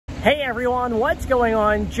Hey everyone, what's going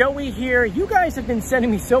on? Joey here. You guys have been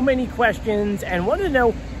sending me so many questions and wanted to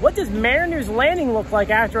know, what does Mariner's Landing look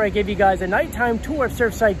like after I give you guys a nighttime tour of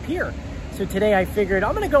Surfside Pier? So today I figured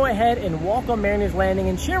I'm going to go ahead and walk on Mariner's Landing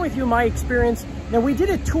and share with you my experience. Now we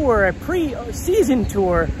did a tour, a pre-season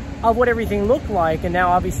tour of what everything looked like, and now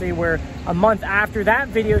obviously we're a month after that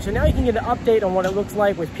video, so now you can get an update on what it looks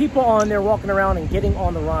like with people on there walking around and getting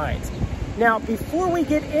on the rides. Now before we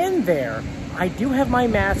get in there, I do have my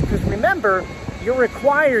mask, because remember, you're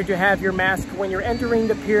required to have your mask when you're entering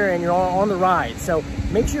the pier and you're on the ride. So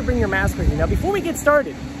make sure you bring your mask with you. Now before we get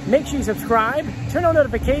started, make sure you subscribe, turn on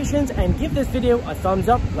notifications, and give this video a thumbs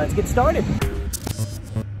up. Let's get started.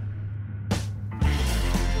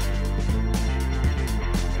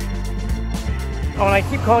 Oh, and I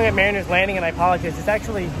keep calling it Mariner's Landing, and I apologize. It's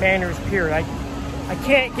actually Mariner's Pier. I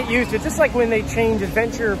can't get used to it. Just like when they changed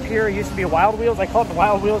Adventure Pier, it used to be Wild Wheels. I called it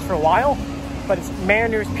Wild Wheels for a while, but it's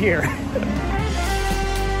Mariner's Pier.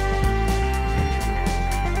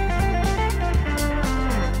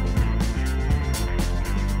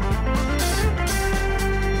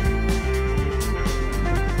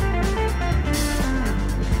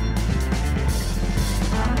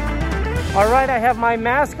 All right, I have my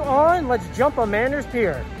mask on. Let's jump on Mariner's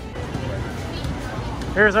Pier.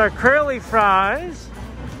 Here's our curly fries.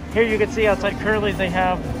 Here you can see outside Curly's, they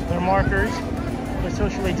have their markers. They're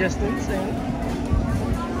socially distancing.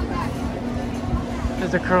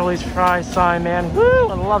 There's the Curly's fry sign, man. Woo,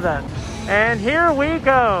 I love that. And here we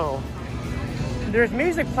go. There's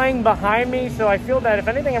music playing behind me, so I feel that if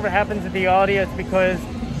anything ever happens to the audio, it's because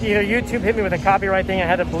either YouTube hit me with a copyright thing, I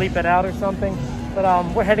had to bleep it out or something.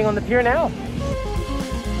 But we're heading on the pier now.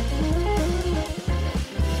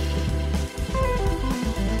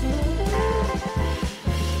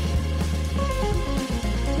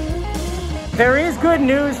 There is good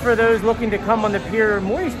news for those looking to come on the pier.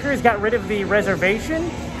 Morey's Pier's got rid of the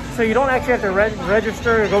reservation, so you don't actually have to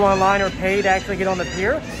register or go online or pay to actually get on the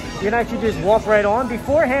pier. You can actually just walk right on.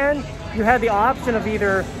 Beforehand, you had the option of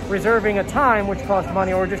either reserving a time, which costs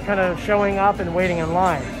money, or just kind of showing up and waiting in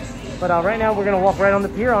line. But right now we're going to walk right on the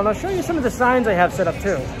pier, and I'll show you some of the signs I have set up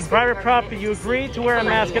too. Private property, you agree to wear a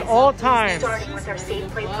mask at all times. Starting with our safe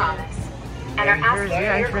play promise and are asking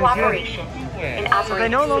for your cooperation. So they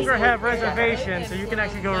no longer have reservations, so you can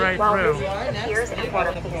actually go right through. Piers and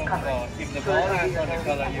water face cover.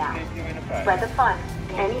 Spread the fun,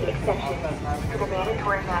 any exceptions to the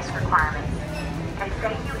mandatory mask requirements. And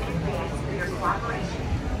thank you in advance for your cooperation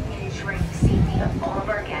in ensuring the safety of all of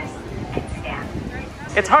our guests and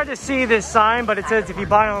staff. It's hard to see this sign, but it says if you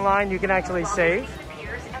buy online, you can actually save.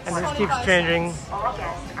 And this keeps changing. So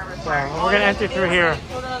we're gonna enter through here.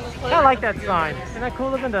 I like that sign. Isn't that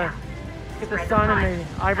cool looking to get the sun in the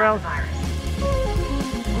eyebrows?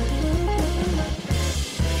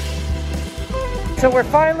 So we're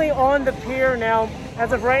finally on the pier now.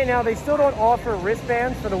 As of right now, they still don't offer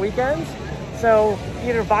wristbands for the weekends. So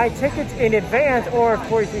either buy tickets in advance, or of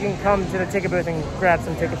course you can come to the ticket booth and grab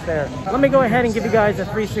some tickets there. Let me go ahead and give you guys a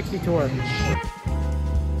 360 tour.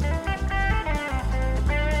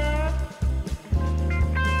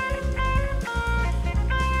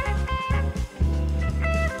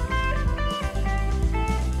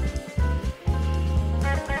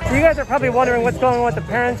 So you guys are probably wondering what's going on with the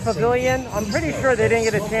Parents Pavilion. I'm pretty sure they didn't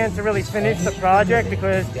get a chance to really finish the project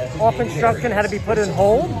because all construction had to be put on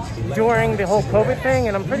hold during the whole COVID thing,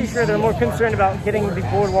 and I'm pretty sure they're more concerned about getting the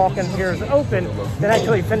boardwalk and piers open than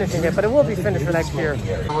actually finishing it, but it will be finished for next year.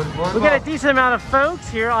 We got a decent amount of folks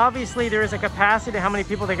here. Obviously there is a capacity to how many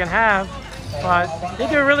people they can have, but they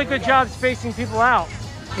do a really good job spacing people out.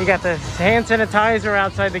 You got the hand sanitizer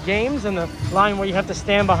outside the games and the line where you have to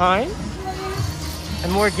stand behind.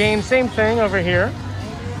 And more games, same thing over here.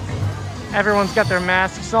 Everyone's got their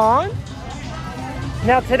masks on.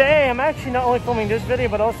 Now today, I'm actually not only filming this video,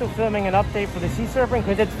 but also filming an update for the sea surfing,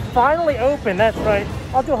 because it's finally open. That's right.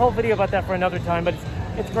 I'll do a whole video about that for another time, but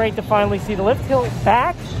it's great to finally see the lift hill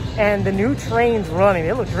back and the new trains running.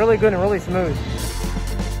 It looks really good and really smooth.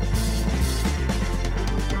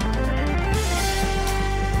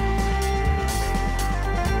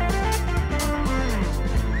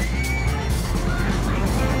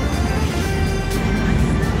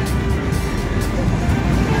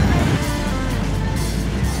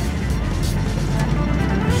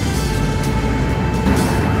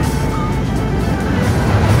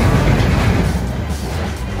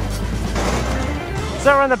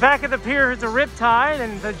 So on the back of the pier is a riptide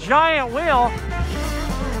and the giant wheel.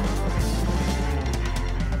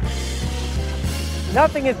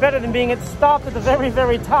 Nothing is better than being stopped at the very,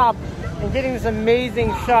 very top and getting this amazing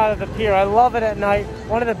shot of the pier. I love it at night.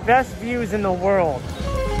 One of the best views in the world.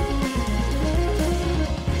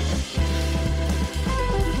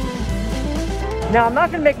 Now, I'm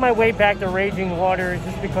not going to make my way back to Raging Waters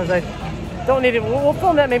just because I don't need it. We'll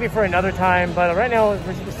film that maybe for another time, but right now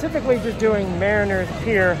we're specifically just doing Mariner's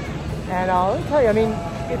Pier. And let me tell you, I mean,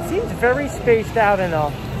 it seems very spaced out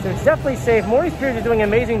enough, so it's definitely safe. Morey's Pier is doing an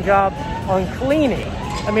amazing job on cleaning.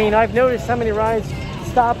 I mean, I've noticed how many rides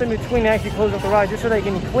stop in between and actually close up the ride just so they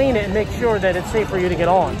can clean it and make sure that it's safe for you to get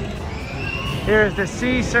on. Here's the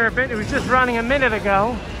Sea Serpent. It was just running a minute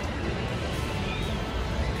ago.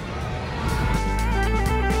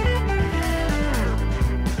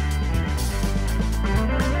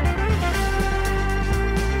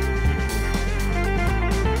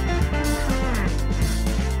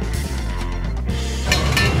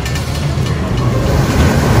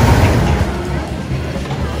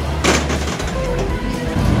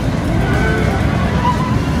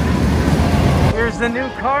 The new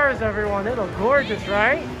cars, everyone. They look gorgeous,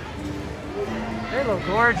 right? They look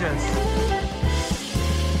gorgeous.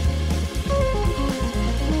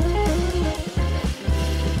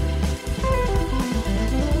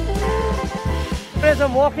 As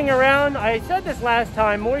I'm walking around, I said this last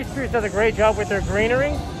time, Morey's Pier does a great job with their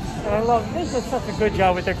greenery. And they did such a good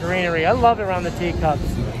job with their greenery. I love it around the teacups.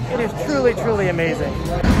 It is truly, truly amazing.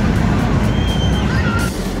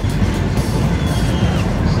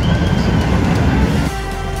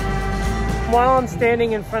 While I'm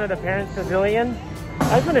standing in front of the Parents Pavilion,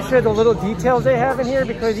 I just want to share the little details they have in here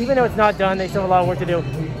because even though it's not done, they still have a lot of work to do.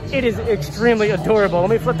 It is extremely adorable. Let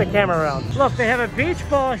me flip the camera around. Look, they have a beach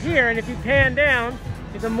ball here, and if you pan down,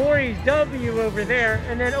 it's a Morey's W over there,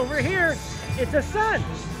 and then over here, it's a sun.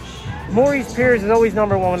 Morey's Piers is always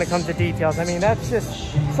 #1 when it comes to details. I mean, that's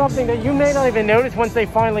just something that you may not even notice once they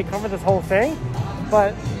finally cover this whole thing,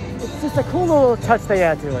 but it's just a cool little touch they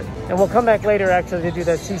add to it. And we'll come back later actually to do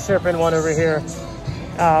that Sea Serpent one over here.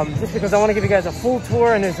 Just because I want to give you guys a full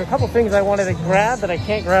tour and there's a couple things I wanted to grab that I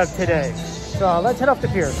can't grab today. So let's head off the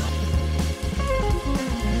pier.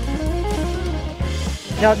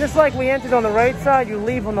 Now just like we entered on the right side, you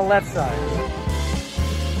leave on the left side.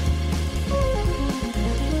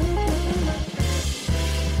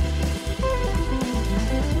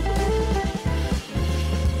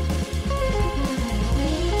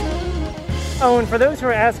 Oh, and for those who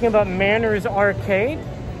are asking about Mariner's Arcade,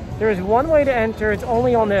 there is one way to enter. It's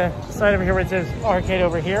only on the side over here where it says Arcade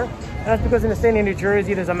over here. And that's because in the state of New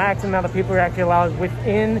Jersey, there's a maximum amount of people who are actually allowed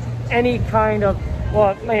within any kind of,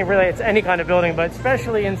 well, really it's any kind of building, but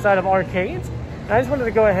especially inside of arcades. And I just wanted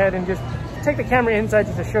to go ahead and just take the camera inside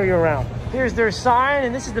just to show you around. Here's their sign,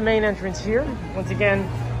 and this is the main entrance here. Once again,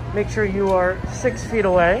 make sure you are 6 feet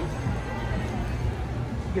away.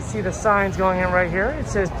 You can see the signs going in right here. It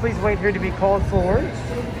says, please wait here to be called forward.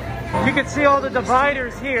 You can see all the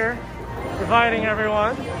dividers here, dividing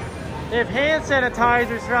everyone. They have hand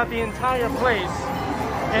sanitizers throughout the entire place.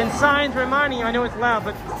 And signs reminding you, I know it's loud,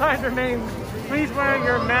 but signs remain, please wear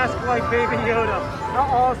your mask like Baby Yoda. How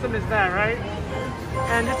awesome is that, right?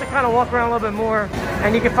 And just to kind of walk around a little bit more,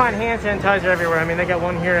 and you can find hand sanitizer everywhere. I mean, they got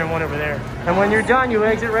one here and one over there. And when you're done, you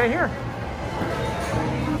exit right here.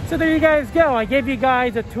 So there you guys go. I gave you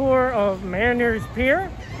guys a tour of Mariner's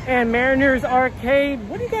Pier and Mariner's Arcade.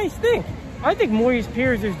 What do you guys think? I think Morey's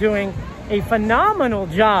Piers is doing a phenomenal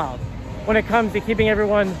job when it comes to keeping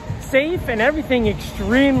everyone safe and everything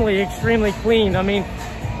extremely, extremely clean. I mean,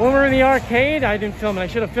 when we were in the arcade, I didn't film it. I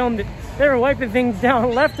should have filmed it. They were wiping things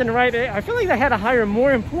down left and right. I feel like I had to hire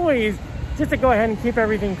more employees just to go ahead and keep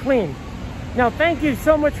everything clean. Now, thank you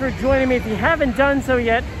so much for joining me. If you haven't done so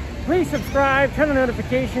yet, please subscribe, turn on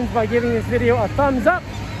notifications by giving this video a thumbs up,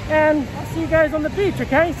 and I'll see you guys on the beach,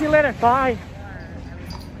 okay? See you later. Bye.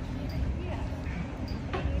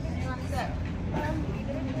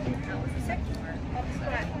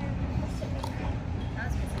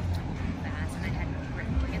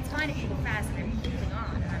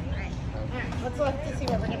 Let's look to see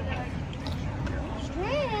what we're gonna do.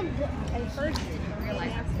 Strand! I first didn't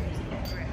realize